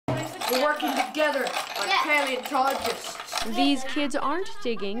We're working together like paleontologists. These kids aren't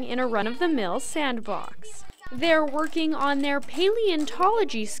digging in a run-of-the-mill sandbox. They're working on their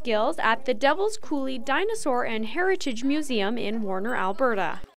paleontology skills at the Coulee Dinosaur and Heritage Museum in Warner,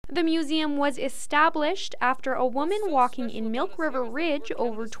 Alberta. The museum was established after a woman walking in Milk River Ridge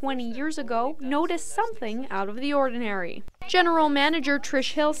over 20 years ago noticed something out of the ordinary. General Manager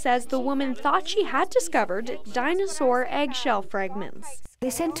Trish Hill says the woman thought she had discovered dinosaur eggshell fragments. They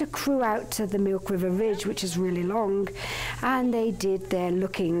sent a crew out to the Milk River Ridge, which is really long, and they did their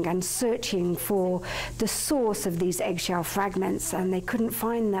looking and searching for the source of these eggshell fragments, and they couldn't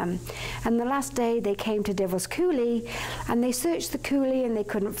find them. And the last day they came to Devil's Coulee, and they searched the coulee and they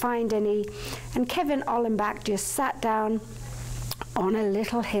couldn't find any. And Kevin Ollenbach just sat down on a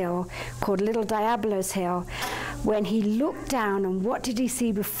little hill called Little Diablo's Hill. When he looked down, and what did he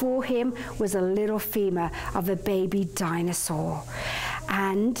see before him was a little femur of a baby dinosaur.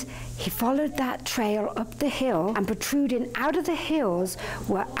 And he followed that trail up the hill, and protruding out of the hills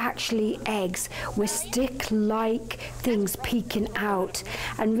were actually eggs with stick-like things peeking out.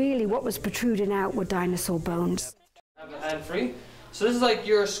 And really what was protruding out were dinosaur bones. Have a hand free. So this is like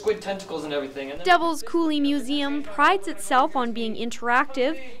your squid tentacles and everything. Devil's Coulee Museum prides itself on being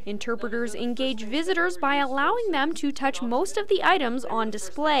interactive. Interpreters engage visitors by allowing them to touch most of the items on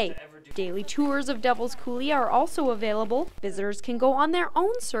display. Daily tours of Devil's Coulee are also available. Visitors can go on their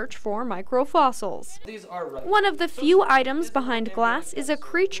own search for microfossils. One of the few items behind glass is a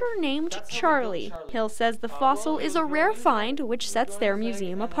creature named Charlie. Hill says the fossil is a rare find, which sets their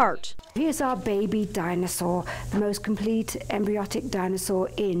museum apart. Here's our baby dinosaur, the most complete embryotic dinosaur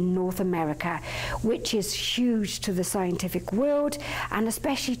in North America, which is huge to the scientific world and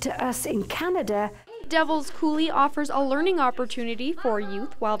especially to us in Canada. Devil's Coulee offers a learning opportunity for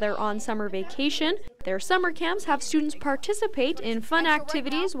youth while they're on summer vacation. Their summer camps have students participate in fun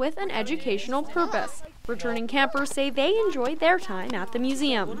activities with an educational purpose. Returning campers say they enjoy their time at the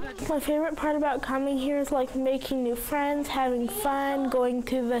museum. My favorite part about coming here is like making new friends, having fun, going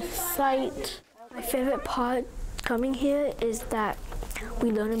to the site. My favorite part coming here is that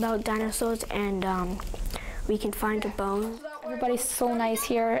we learn about dinosaurs and we can find their bones. Everybody's so nice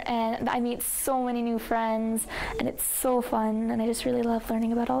here, and I meet so many new friends, and it's so fun, and I just really love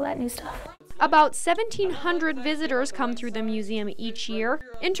learning about all that new stuff. About 1,700 visitors come through the museum each year.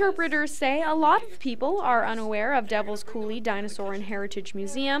 Interpreters say a lot of people are unaware of Devil's Coulee Dinosaur and Heritage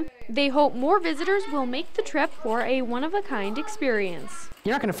Museum. They hope more visitors will make the trip for a one-of-a-kind experience.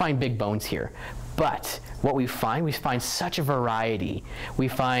 You're not going to find big bones here, but what we find such a variety. We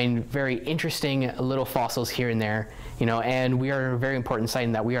find very interesting little fossils here and there, and we are a very important site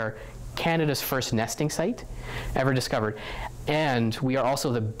in that we are Canada's first nesting site ever discovered. And we are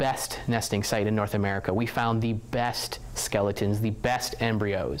also the best nesting site in North America. We found the best skeletons, the best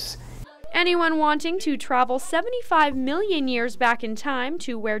embryos. Anyone wanting to travel 75 million years back in time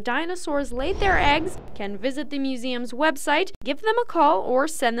to where dinosaurs laid their eggs can visit the museum's website, give them a call, or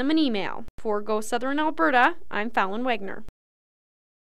send them an email. For Go Southern Alberta, I'm Fallon Wagner.